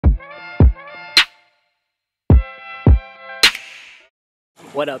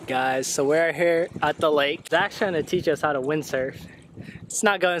What up, guys? So we're here at the lake. Zach's trying to teach us how to windsurf. It's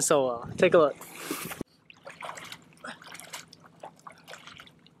not going so well. Take a look.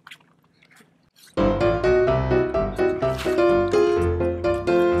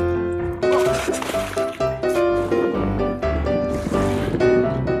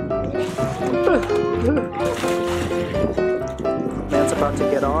 Man's about to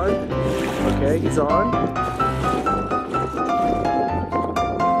get on. Okay, he's on.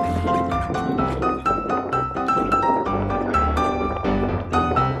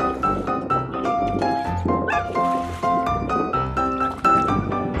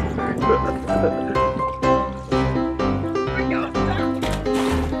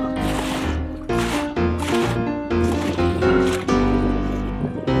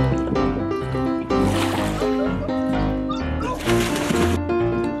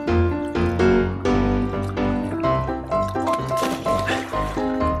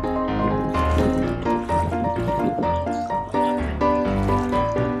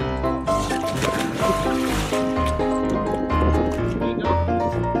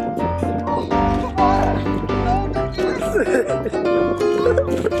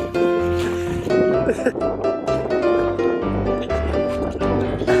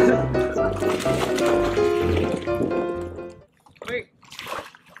 Wait,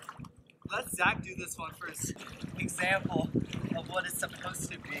 let Zach do this one first. Example of what it's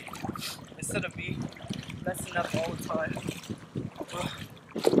supposed to be, instead of me messing up all the time.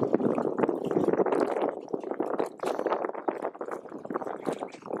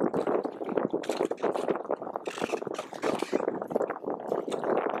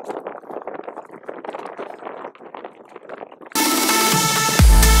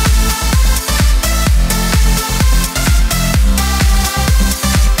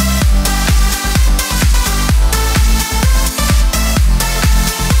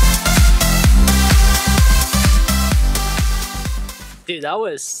 Dude, that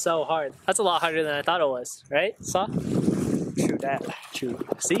was so hard. That's a lot harder than I thought it was, right? Saw? True that. True.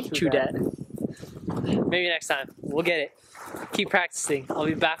 See? True that. Maybe next time. We'll get it. Keep practicing. I'll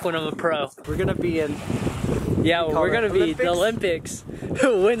be back when I'm a pro. We're gonna be in. Yeah, we're gonna be the Olympics?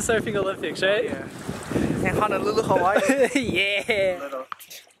 Windsurfing Olympics, right? Yeah. In Honolulu, Hawaii. Yeah. Little.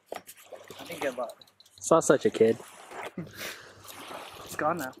 I didn't get luck. Saw such a kid. It's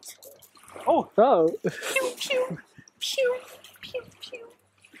gone now. Oh. Oh. Pew pew pew pew pew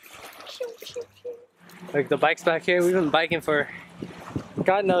pew pew pew. Like the bike's back here. We've been biking for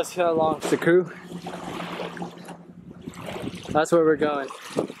God knows how long. It's the crew. That's where we're going.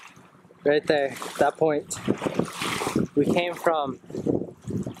 Right there, that point. We came from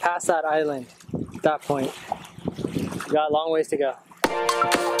past that island, that point. We got a long ways to go.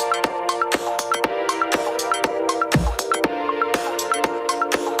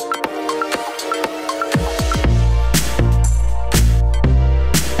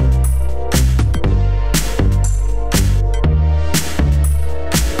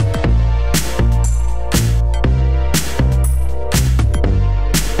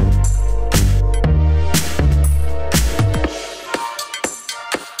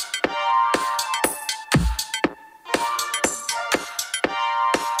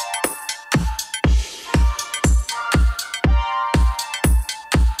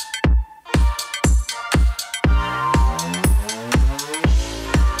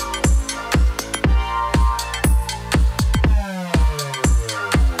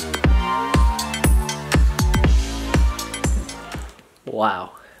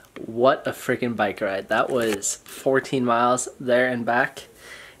 Wow, what a freaking bike ride. That was 14 miles there and back,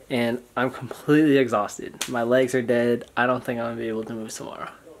 and I'm completely exhausted. My legs are dead. I don't think I'm gonna be able to move tomorrow.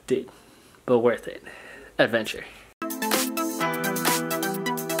 Dude, but worth it. Adventure.